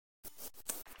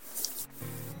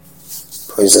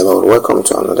Praise the Lord. Welcome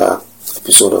to another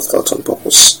episode of Thought on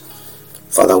Purpose.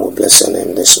 Father, we bless your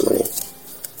name this morning.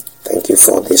 Thank you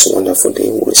for this wonderful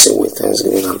day. We say with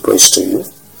thanksgiving and praise to you.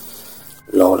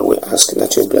 Lord, we ask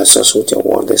that you bless us with your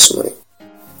word this morning.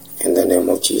 In the name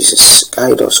of Jesus,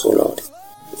 guide us, O Lord.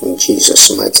 In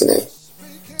Jesus' mighty name.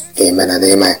 Amen and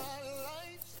amen.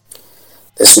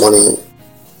 This morning,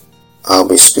 I'll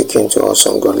be speaking to us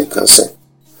on godly counsel.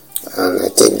 And I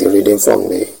take the reading from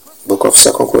the book of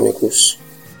 2 Chronicles,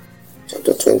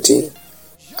 chapter 20,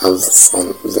 and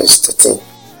from verse 13.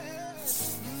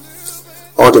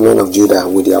 All the men of Judah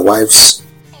with their wives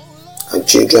and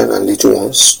children and little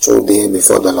ones stood there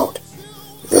before the Lord.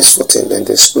 Verse 14. Then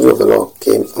the Spirit of the Lord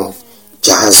came on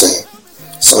Jahaziel,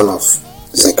 son of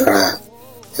Zechariah,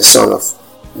 the son of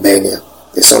Benia,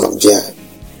 the son of Jair,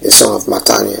 the son of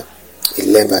Mattaniah,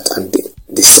 a Levite and the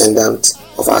descendant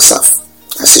of Asaph,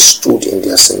 as he stood in the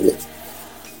assembly.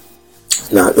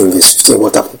 Now in verse 15,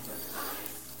 what happened?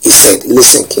 He said,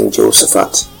 "Listen, King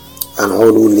Jehoshaphat, and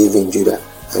all who live in Judah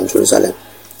and Jerusalem,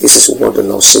 this is what the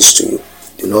Lord says to you.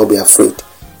 Do not be afraid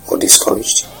or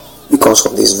discouraged because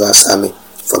of this vast army,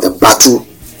 for the battle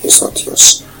is not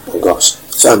yours, but God's."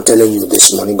 So I'm telling you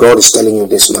this morning, God is telling you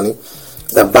this morning,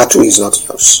 the battle is not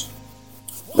yours,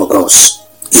 but God's.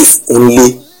 If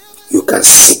only you can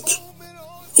seek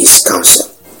His counsel.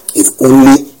 If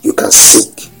only you can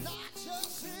seek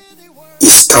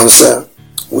His counsel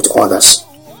with others,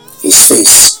 His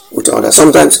face with others.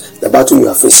 Sometimes the battle you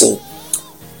are facing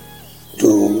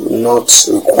do not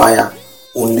require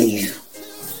only you,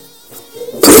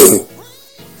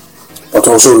 but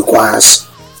also requires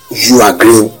you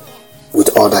agreeing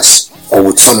with others or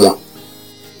with someone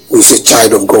who is a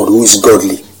child of God, who is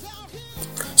godly.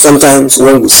 Sometimes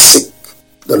when we seek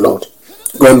the Lord,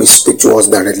 God may speak to us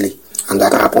directly, and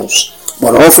that happens.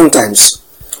 But oftentimes,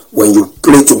 when you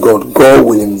pray to God, God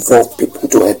will involve people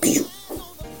to help you.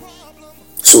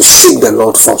 So seek the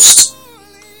Lord first.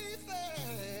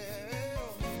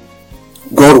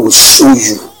 God will show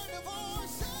you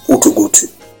who to go to,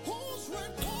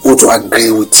 who to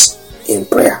agree with in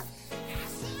prayer.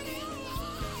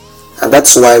 And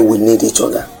that's why we need each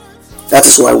other. That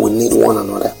is why we need one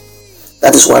another.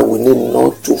 That is why we need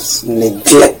not to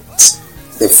neglect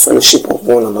the fellowship of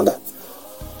one another.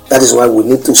 That is why we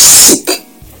need to seek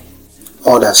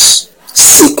others.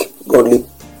 Seek godly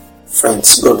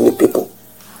friends, godly people,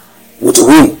 with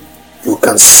whom you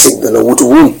can seek the Lord, with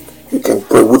whom you can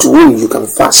pray, with whom you can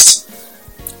fast,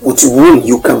 with whom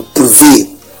you can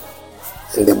prevail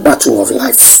in the battle of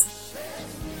life.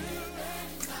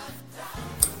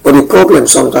 But the problem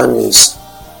sometimes is,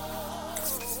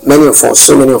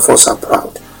 so many of us are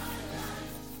proud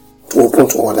to open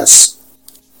to others.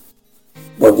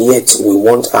 But yet we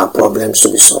want our problems to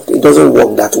be solved. It doesn't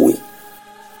work that way.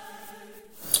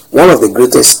 One of the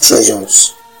greatest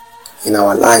treasures in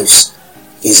our lives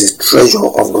is the treasure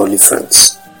of godly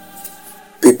friends.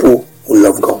 People who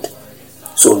love God.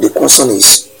 So the question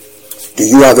is, do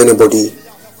you have anybody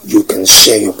you can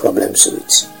share your problems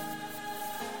with?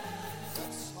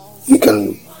 You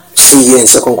can see here in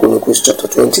 2 Chronicles chapter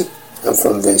 20 and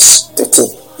from verse 13,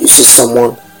 you see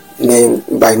someone named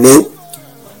by name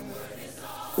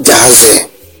Jahaziel,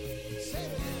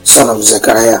 son of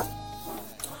Zechariah,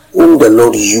 whom the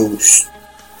Lord used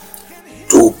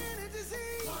to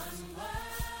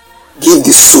give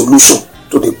the solution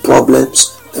to the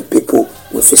problems the people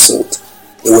were facing with.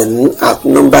 They were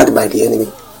outnumbered by the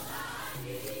enemy.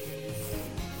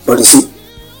 But you see,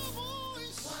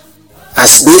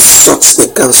 as they sought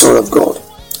the counsel of God,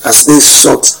 as they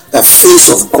sought the face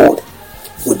of God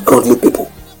with godly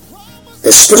people,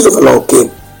 the Spirit of the Lord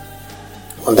came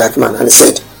on that man and he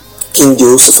said, "King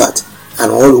Jehoshaphat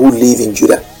and all who live in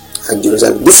Judah and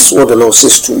Jerusalem, this is what the Lord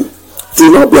says to you.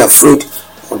 Do not be afraid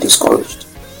or discouraged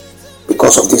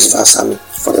because of this vast army,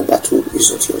 for the battle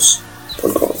is not yours,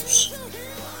 but God's."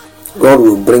 God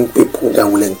will bring people that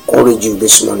will encourage you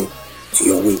this morning to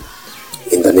your way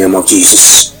in the name of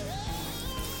Jesus.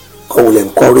 God will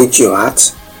encourage your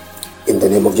heart in the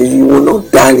name of Jesus. You will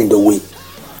not die in the way.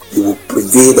 You will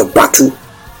prevail the battle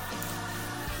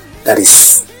that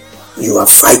is you are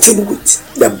fighting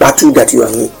with, the battle that you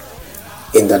are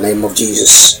in the name of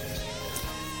Jesus.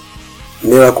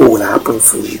 Miracle will happen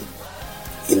for you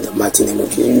in the mighty name of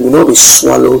Jesus. You will not be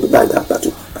swallowed by that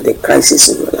battle, by the crisis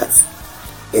in your life,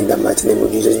 in the mighty name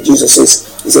of Jesus. Jesus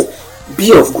says, He said,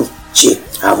 "Be of good cheer,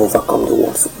 I have overcome the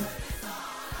world for you."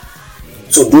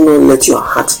 So do not let your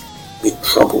heart be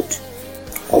troubled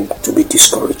or to be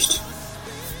discouraged.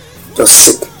 Just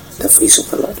seek the face of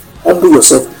the Lord. Humble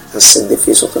yourself and seek the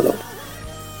face of the Lord.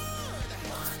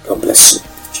 God bless you.